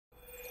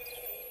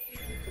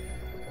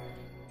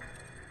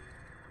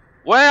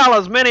Well,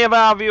 as many of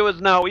our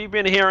viewers know, we've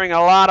been hearing a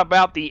lot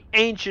about the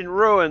ancient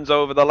ruins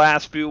over the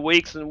last few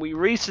weeks, and we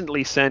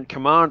recently sent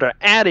Commander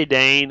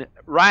Adidane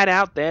right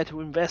out there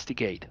to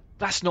investigate.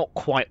 That's not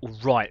quite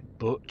right,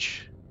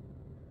 Butch.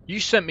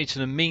 You sent me to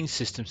the mean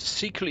system to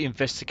secretly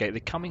investigate the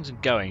comings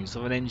and goings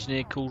of an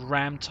engineer called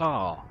Ram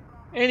Tar.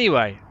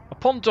 Anyway,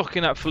 upon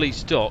docking at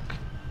Fleet's dock,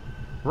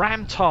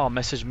 Ram Tar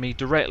messaged me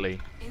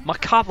directly. My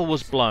cover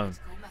was blown.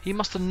 He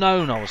must have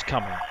known I was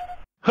coming.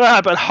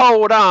 But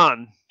hold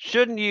on.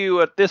 Shouldn't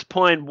you at this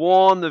point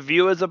warn the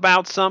viewers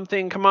about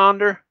something,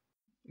 Commander?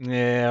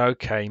 Yeah,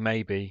 okay,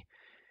 maybe.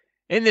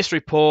 In this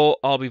report,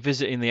 I'll be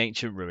visiting the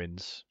ancient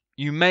ruins.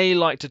 You may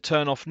like to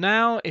turn off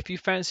now if you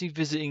fancy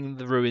visiting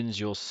the ruins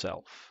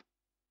yourself.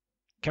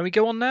 Can we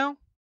go on now?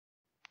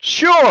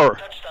 Sure!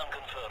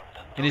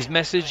 In his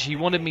message, he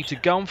wanted me to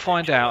go and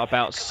find out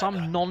about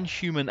some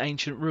non-human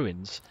ancient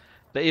ruins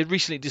that he had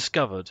recently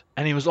discovered,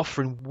 and he was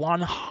offering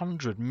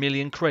 100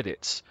 million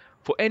credits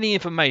for any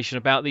information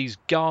about these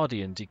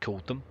guardians, he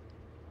called them.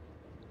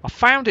 I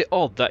found it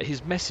odd that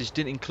his message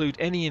didn't include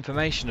any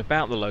information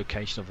about the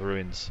location of the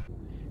ruins.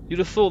 You'd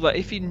have thought that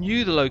if he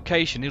knew the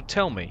location, he'd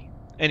tell me.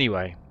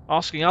 Anyway,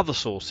 asking other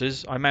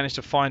sources, I managed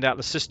to find out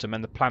the system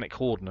and the planet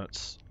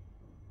coordinates.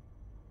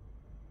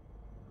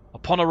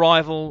 Upon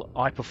arrival,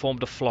 I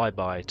performed a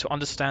flyby to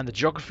understand the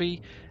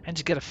geography and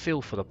to get a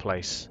feel for the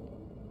place.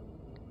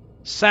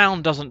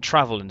 Sound doesn't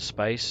travel in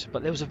space,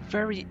 but there was a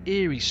very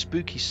eerie,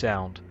 spooky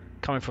sound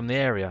coming from the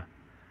area,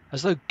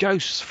 as though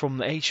ghosts from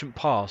the ancient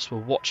past were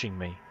watching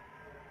me.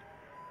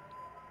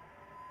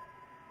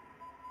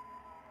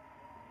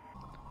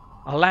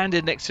 I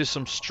landed next to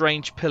some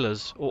strange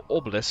pillars or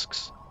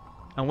obelisks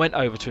and went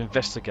over to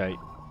investigate.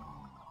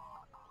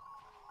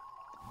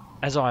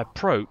 As I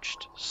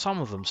approached,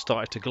 some of them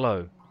started to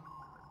glow.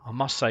 I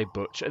must say,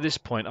 Butch, at this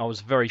point I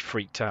was very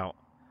freaked out,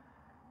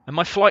 and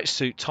my flight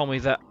suit told me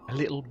that a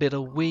little bit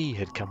of wee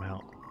had come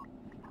out.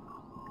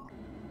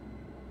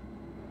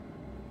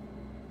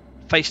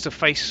 Face to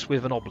face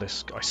with an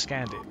obelisk, I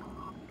scanned it,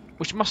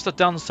 which must have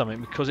done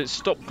something because it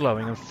stopped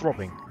glowing and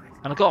throbbing,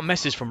 and I got a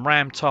message from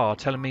Ram Tar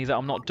telling me that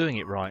I'm not doing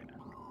it right.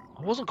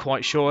 I wasn't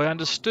quite sure I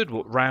understood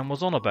what Ram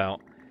was on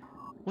about.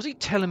 Was he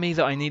telling me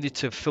that I needed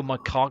to fill my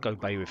cargo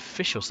bay with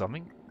fish or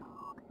something?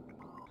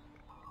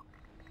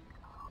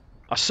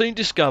 I soon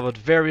discovered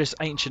various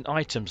ancient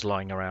items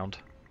lying around.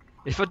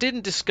 If I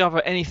didn't discover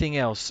anything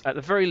else, at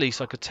the very least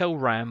I could tell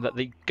Ram that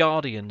the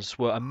Guardians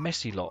were a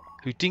messy lot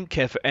who didn't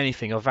care for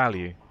anything of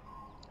value.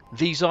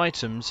 These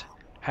items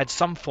had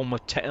some form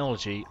of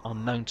technology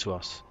unknown to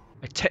us,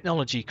 a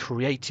technology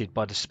created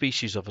by the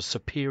species of a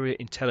superior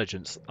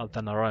intelligence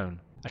than our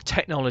own, a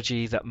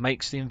technology that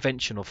makes the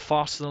invention of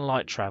faster than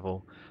light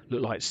travel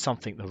look like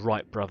something the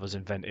Wright brothers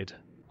invented.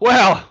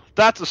 Well,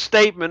 that's a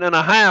statement and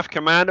a half,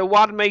 Commander.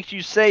 What makes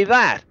you say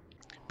that?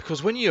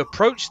 Because when you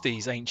approached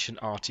these ancient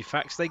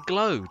artifacts, they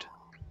glowed,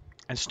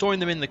 and storing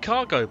them in the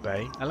cargo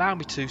bay allowed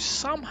me to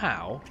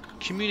somehow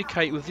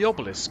communicate with the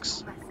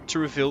obelisks to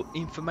reveal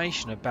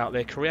information about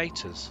their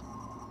creators.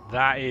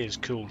 That is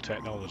cool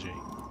technology.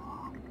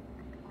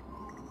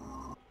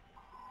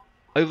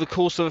 Over the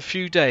course of a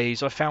few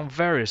days, I found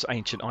various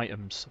ancient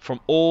items,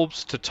 from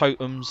orbs to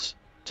totems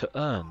to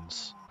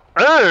urns.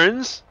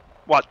 Urns?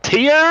 What,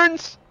 tea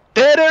urns?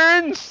 Dead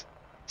urns?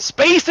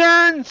 Space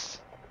urns?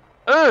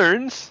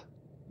 Urns?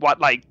 What,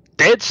 like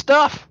dead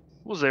stuff?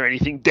 Was there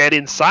anything dead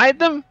inside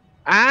them?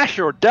 Ash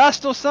or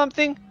dust or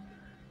something?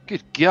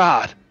 Good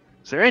God.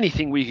 Is there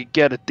anything we could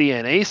get a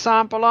DNA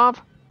sample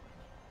of?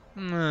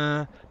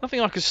 Nah, nothing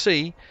I could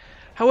see.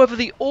 However,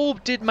 the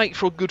orb did make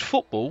for a good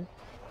football.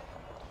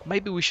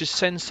 Maybe we should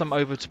send some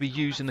over to be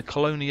used in the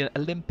Colonial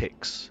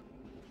Olympics.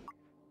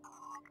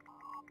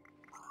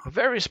 At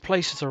various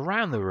places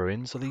around the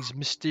ruins are these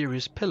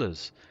mysterious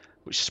pillars,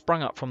 which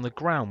sprung up from the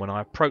ground when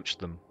I approached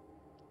them.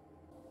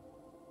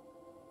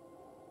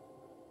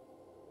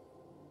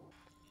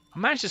 I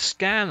managed to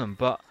scan them,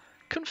 but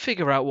couldn't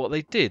figure out what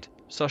they did,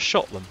 so I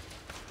shot them.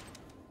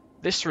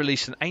 This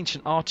released an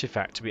ancient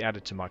artifact to be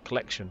added to my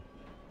collection.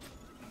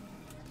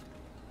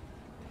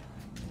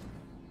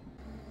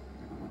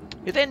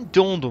 It then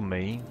dawned on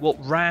me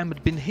what Ram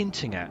had been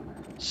hinting at.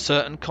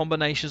 Certain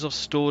combinations of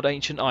stored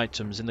ancient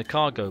items in the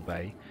cargo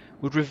bay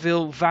would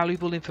reveal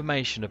valuable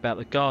information about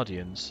the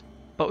Guardians,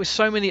 but with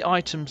so many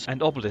items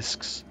and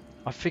obelisks,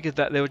 I figured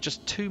that there were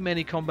just too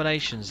many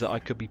combinations that I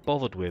could be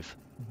bothered with.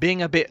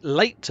 Being a bit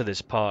late to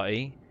this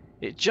party,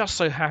 it just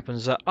so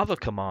happens that other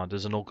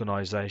commanders and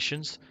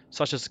organisations,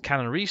 such as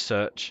Cannon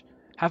Research,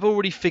 have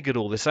already figured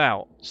all this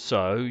out.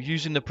 So,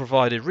 using the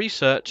provided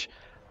research,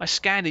 I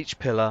scanned each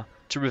pillar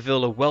to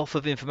reveal a wealth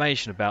of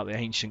information about the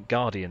ancient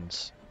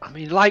Guardians. I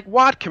mean, like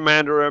what,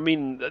 Commander? I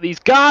mean, these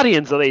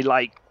Guardians, are they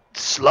like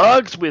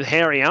slugs with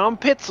hairy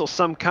armpits or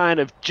some kind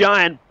of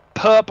giant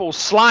purple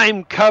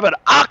slime-covered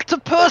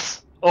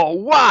octopus? Or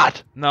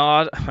what?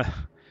 No,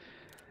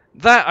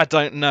 that I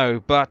don't know,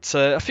 but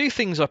a few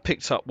things I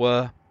picked up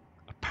were,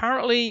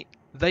 apparently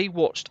they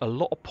watched a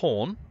lot of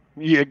porn.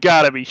 You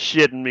gotta be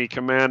shitting me,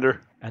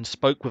 Commander. And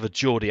spoke with a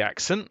Geordie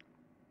accent.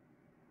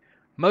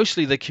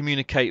 Mostly they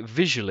communicate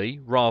visually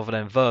rather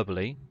than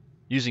verbally,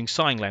 using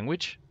sign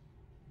language.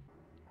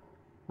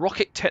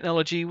 Rocket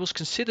technology was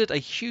considered a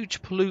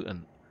huge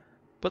pollutant,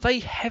 but they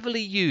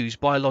heavily used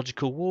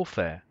biological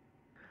warfare.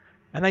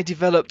 And they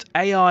developed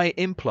AI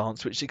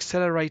implants which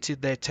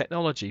accelerated their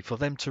technology for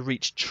them to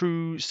reach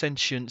true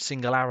sentient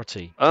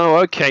singularity.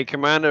 Oh, okay,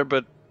 Commander,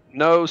 but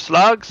no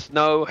slugs,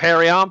 no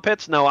hairy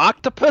armpits, no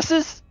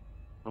octopuses?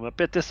 I'm a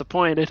bit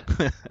disappointed.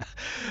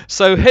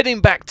 So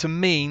heading back to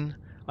Mean,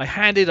 I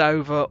handed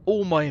over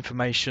all my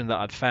information that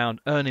I'd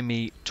found, earning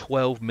me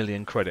 12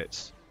 million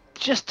credits.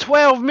 Just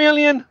 12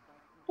 million?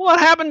 What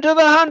happened to the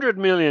 100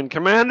 million,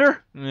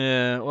 Commander?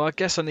 Yeah, well, I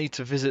guess I need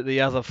to visit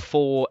the other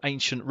 4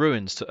 ancient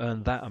ruins to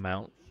earn that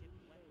amount.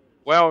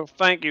 Well,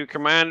 thank you,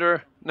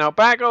 Commander. Now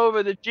back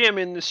over to Jim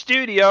in the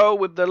studio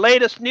with the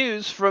latest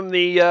news from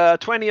the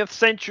 20th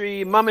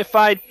century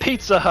mummified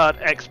Pizza Hut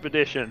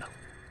expedition.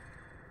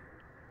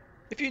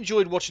 If you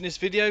enjoyed watching this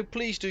video,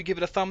 please do give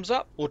it a thumbs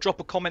up or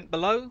drop a comment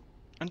below.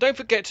 And don't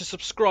forget to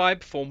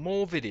subscribe for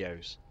more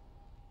videos.